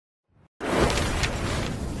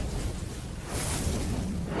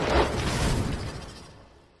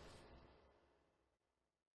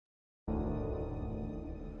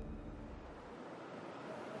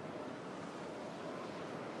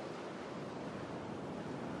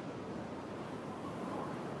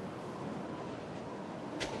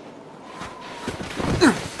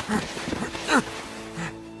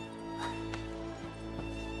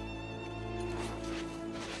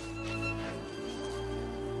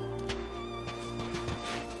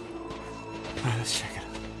Alright, let's check it out.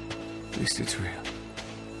 At least it's real.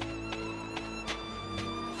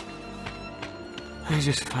 I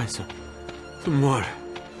just find some water.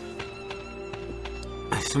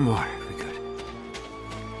 Some water, if we could.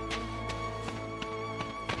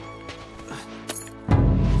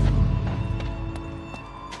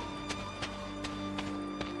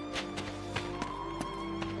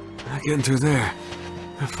 Not getting through there.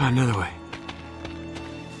 I'll find another way.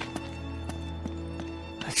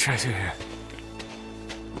 Let's try through here.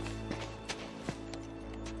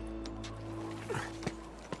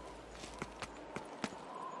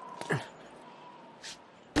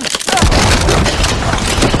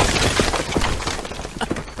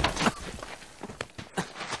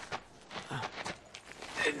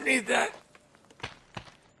 Didn't need that.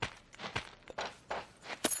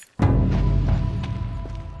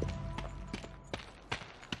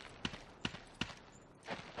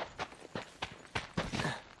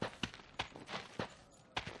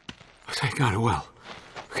 Thank God, it will.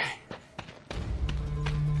 Okay.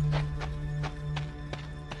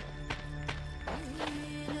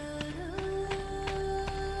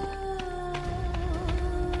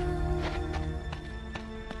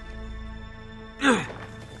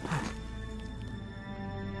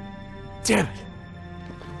 Damn it.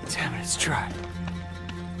 Damn it, it's dry.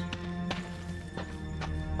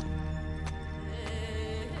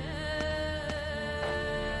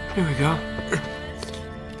 Here we go.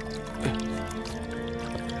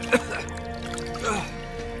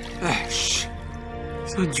 Shh.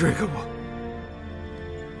 It's undrinkable.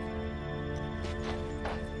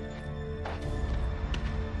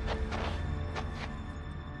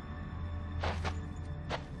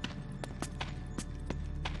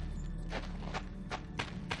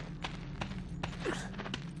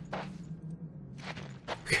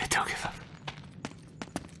 Okay, don't give up.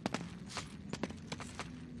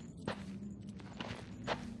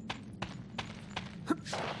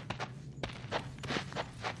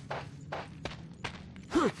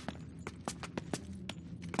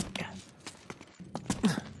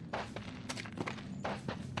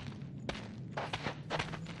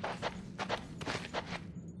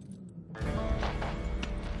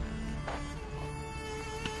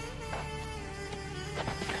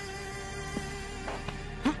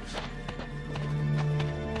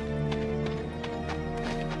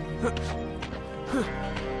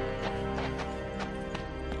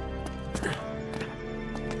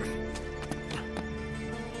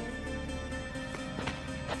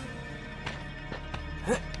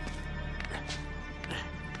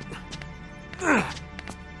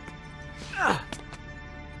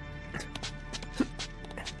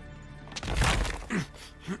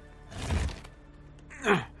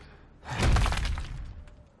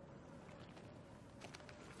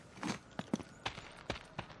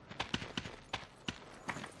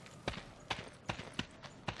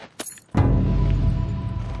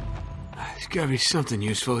 There's gotta be something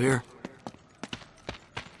useful here.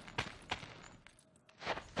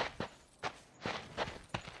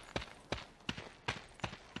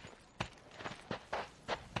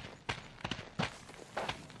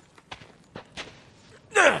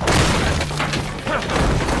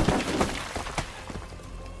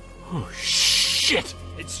 Oh, shit!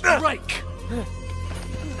 It's strike!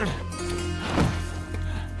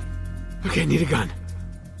 Okay, need a gun.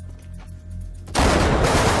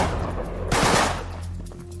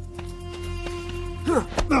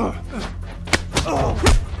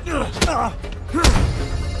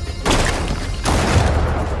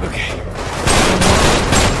 Okay.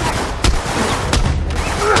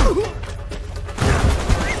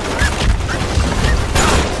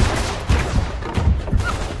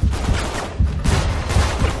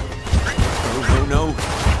 No.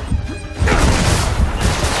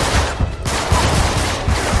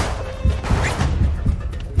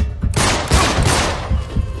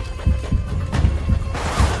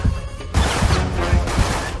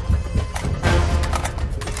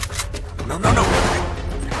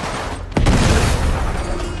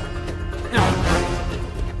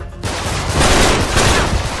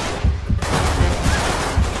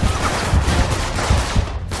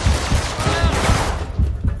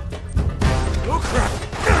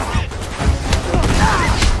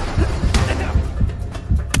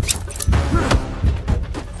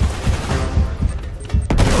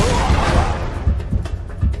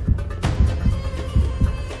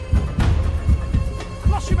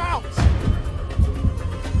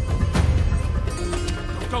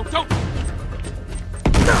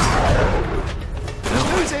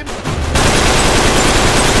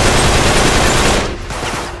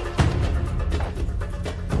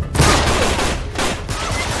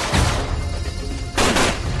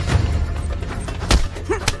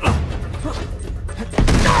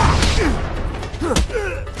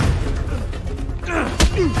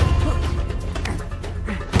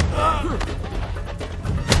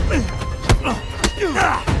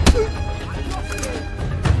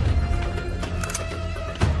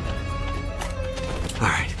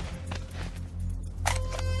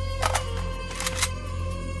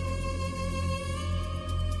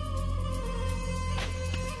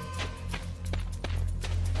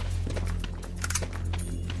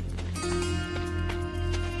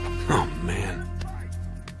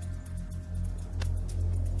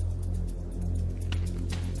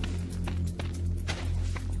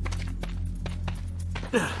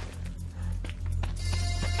 I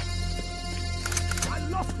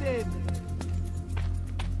lost him!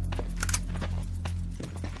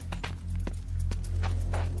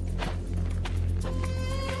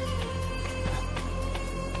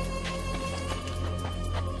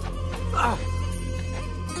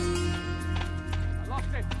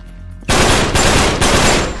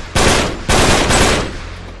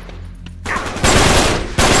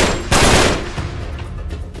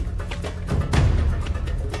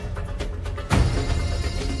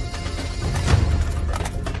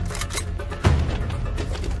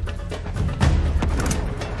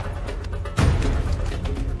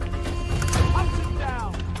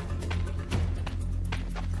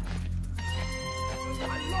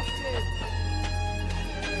 I lost him!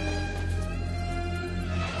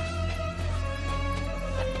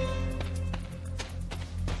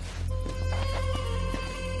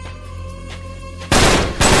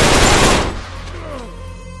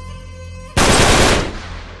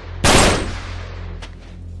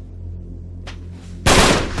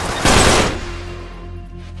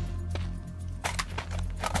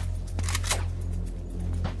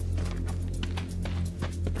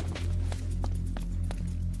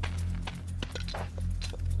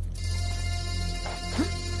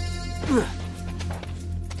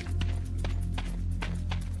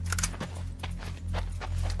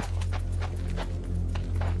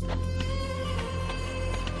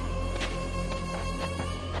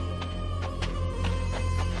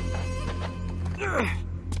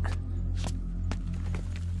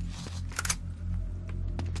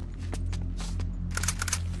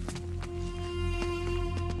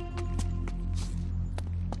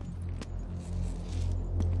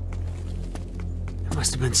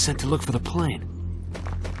 Must have been sent to look for the plane.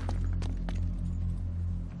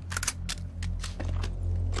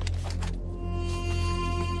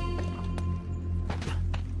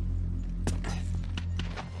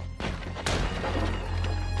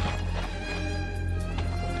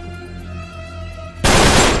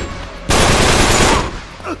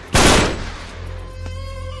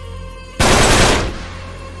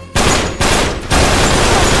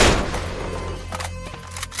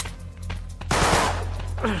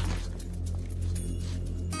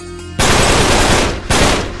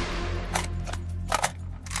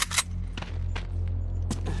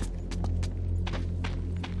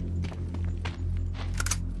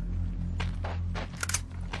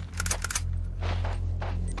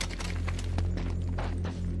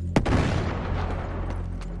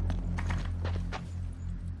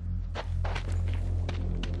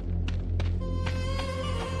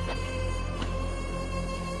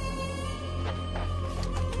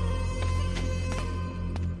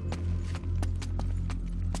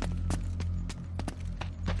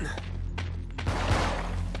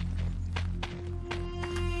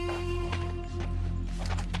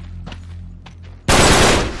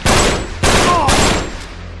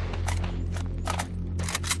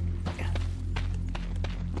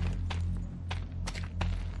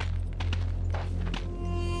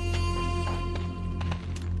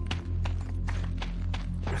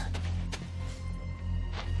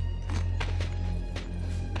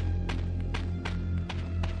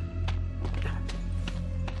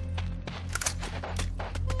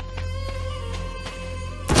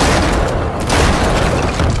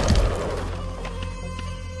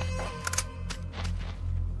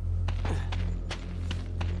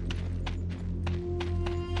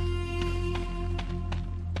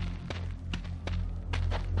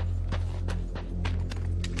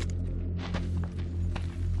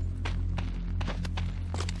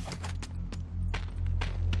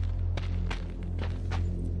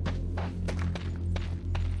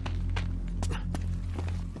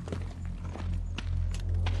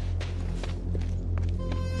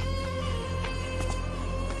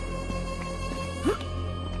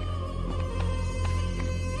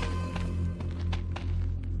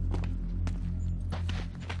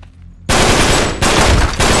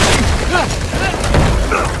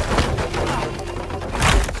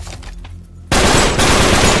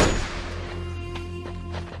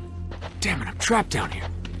 Damn it, I'm trapped down here.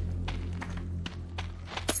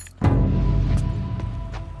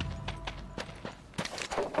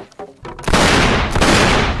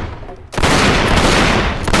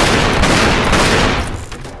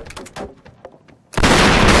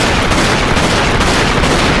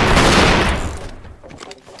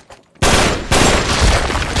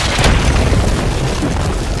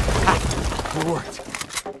 It worked.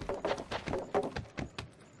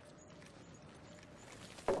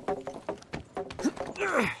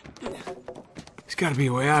 There's gotta be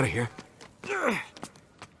a way out of here.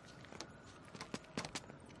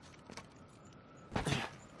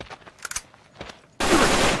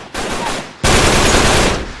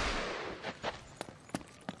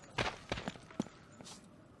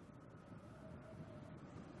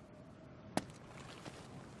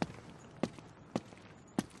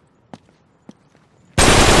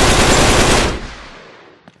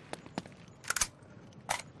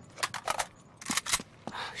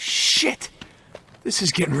 This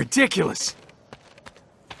is getting ridiculous.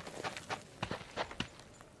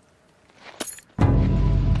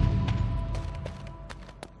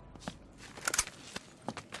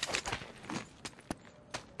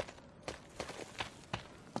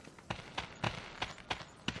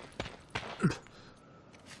 Get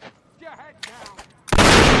your head down.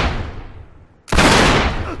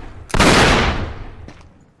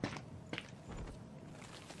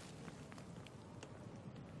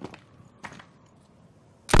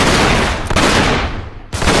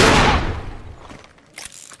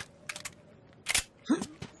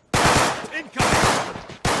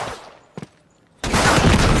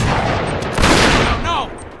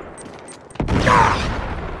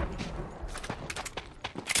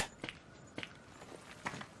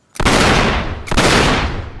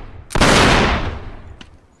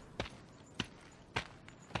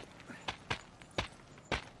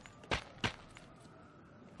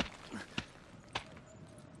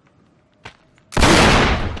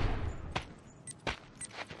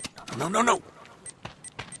 No, no, no.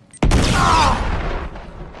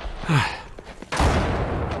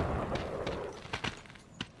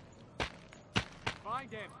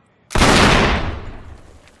 Find him.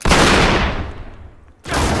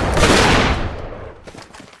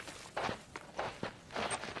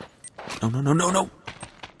 No, no, no, no, no.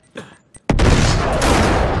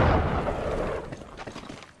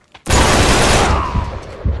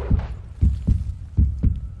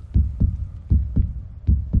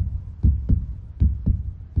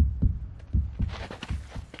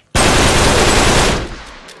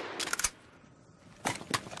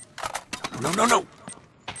 No, no, no.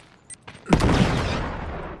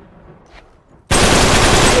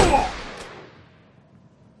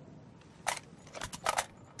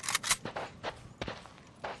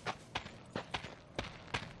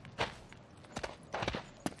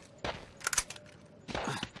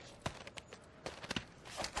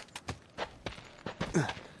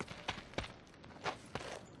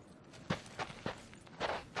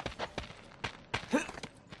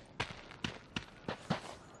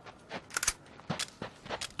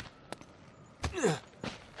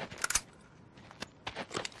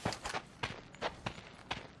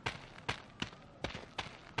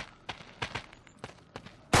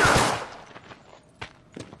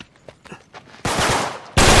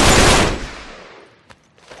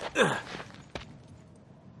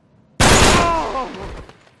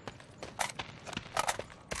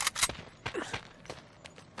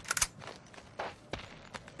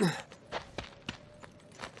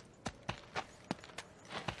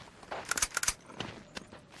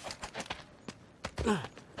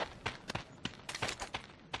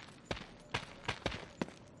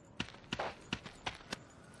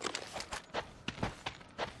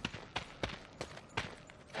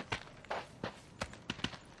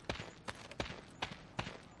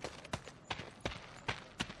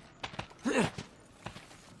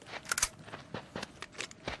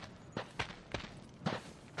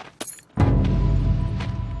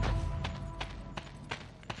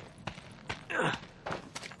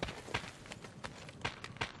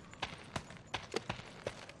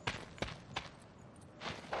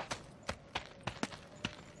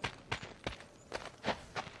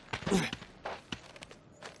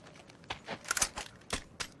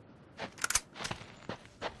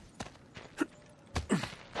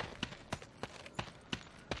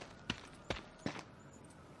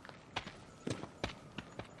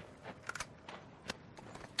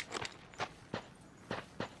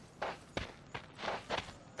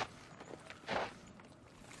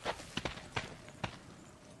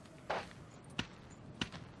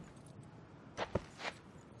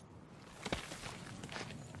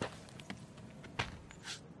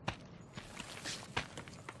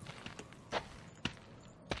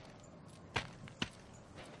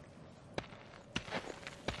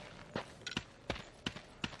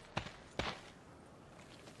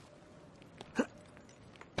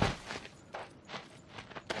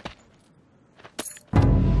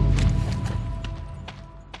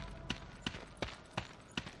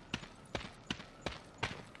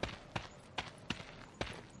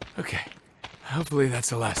 Okay. Hopefully that's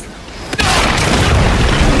the last one.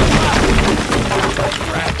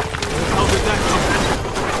 Crap. Where the hell did that come from?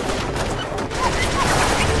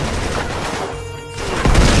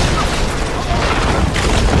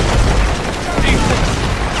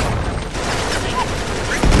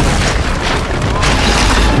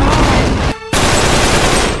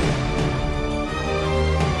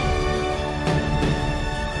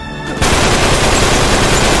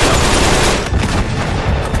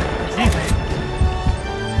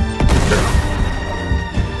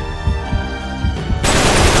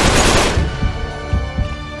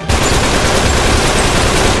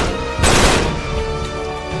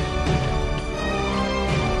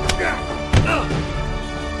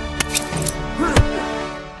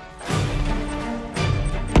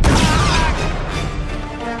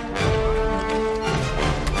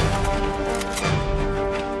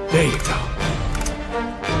 There you go.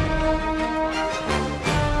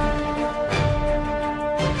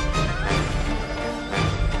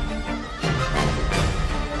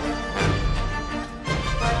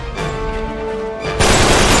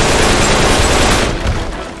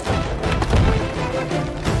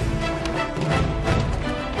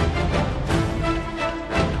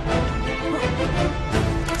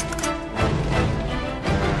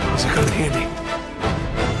 Handy.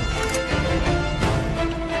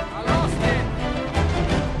 I lost it.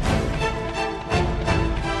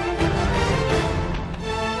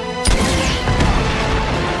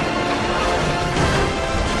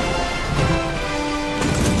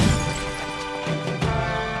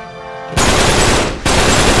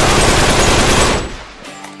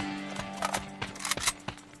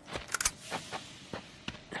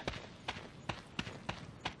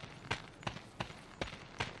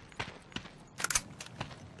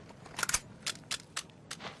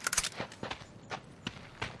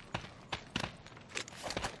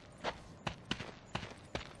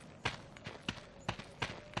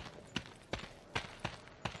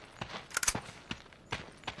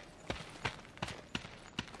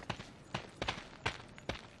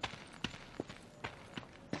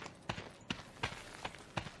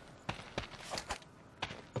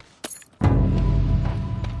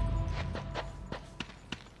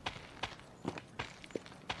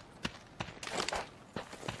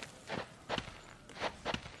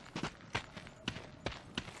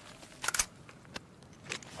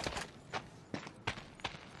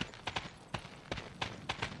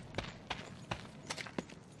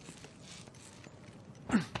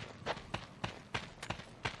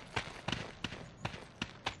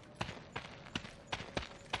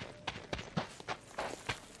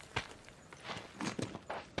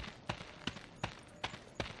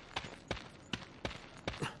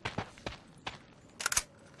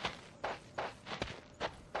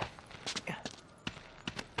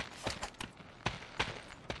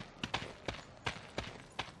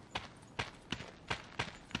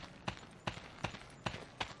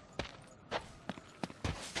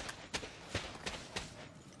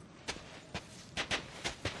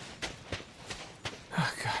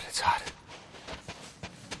 Oh, God, it's hot.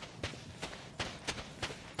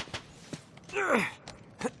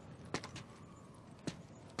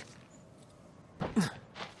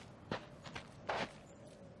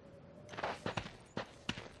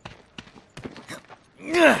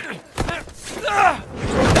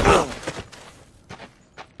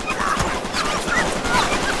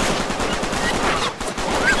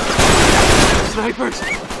 Snipers!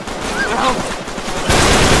 Help!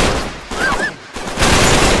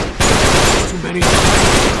 Too many. This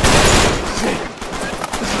is it.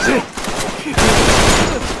 This is it.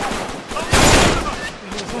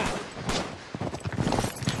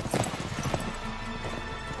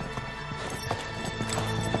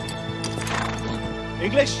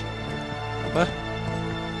 English? What?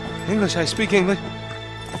 English, I speak English.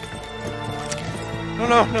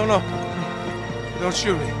 No. Don't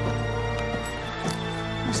shoot me.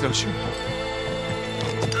 Please don't shoot me.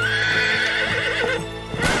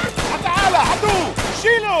 تعال عدو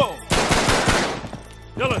شيله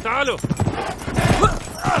يلا تعالوا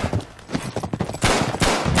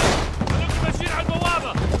خليكم ماشيين على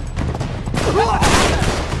البوابة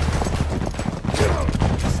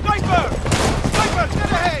سنايبر سنايبر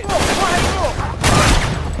انتبه واحد فوق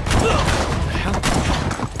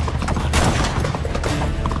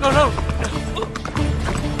No.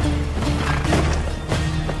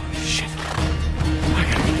 Shit. I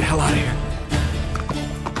gotta get the hell out of here.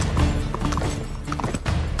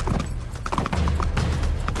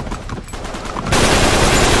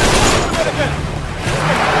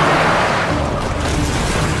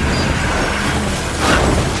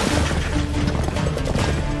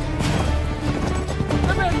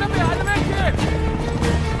 انتبه على مكة.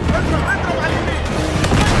 اضرب على اليمين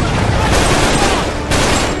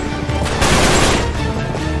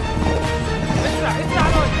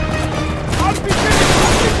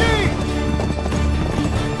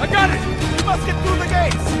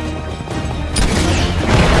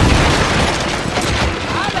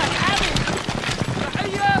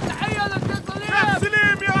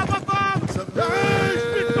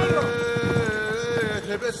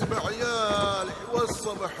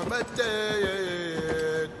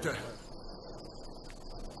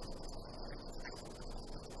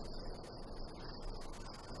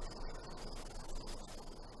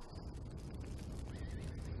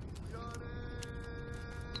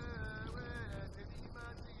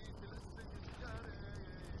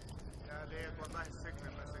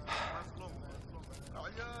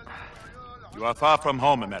You are far from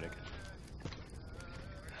home, American.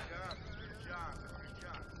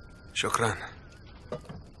 Shukran.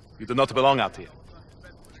 You do not belong out here.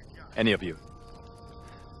 Any of you.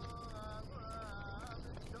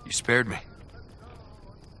 You spared me.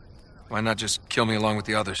 Why not just kill me along with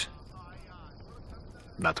the others?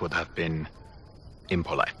 That would have been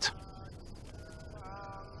impolite.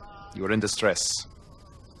 You are in distress.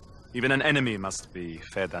 Even an enemy must be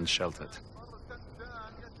fed and sheltered.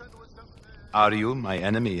 Are you my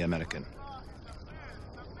enemy, American?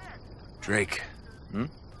 Drake.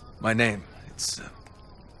 My name, it's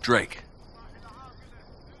Drake.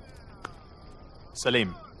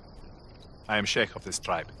 Salim. I am Sheikh of this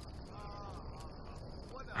tribe.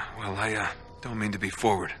 Well, I don't mean to be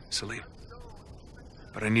forward, Salim.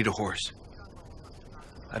 But I need a horse.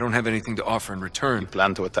 I don't have anything to offer in return. You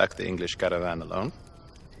plan to attack the English caravan alone?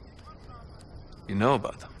 You know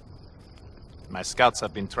about them. My scouts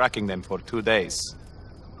have been tracking them for 2 days.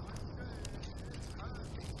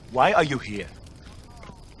 Why are you here?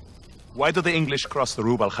 Why do the English cross the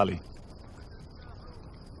Rub al-Khali?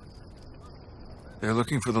 They're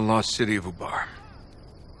looking for the lost city of Ubar.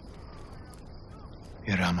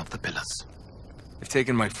 Hiram of the Pillars. They've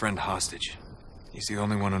taken my friend hostage. He's the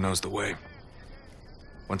only one who knows the way.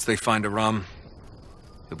 Once they find Aram,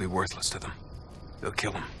 he'll be worthless to them. They'll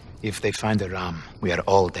kill him. If they find Aram, we are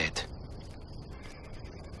all dead.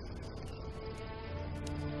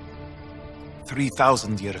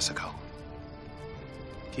 3,000 years ago,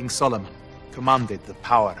 King Solomon commanded the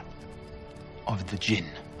power of the jinn.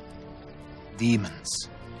 Demons,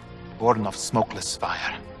 born of smokeless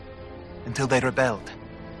fire, until they rebelled.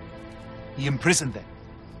 He imprisoned them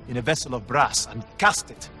in a vessel of brass and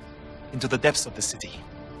cast it into the depths of the city.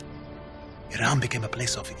 Iran became a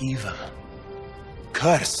place of evil,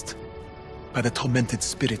 cursed by the tormented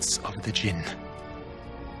spirits of the jinn.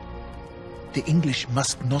 The English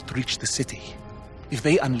must not reach the city. If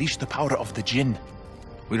they unleash the power of the jinn...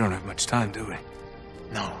 We don't have much time, do we?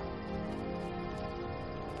 No.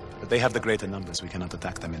 But they have the greater numbers. We cannot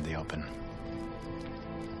attack them in the open.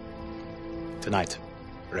 Tonight,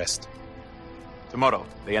 rest. Tomorrow,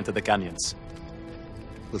 they enter the canyons.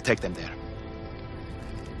 We'll take them there.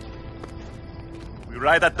 We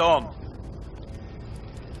ride at dawn.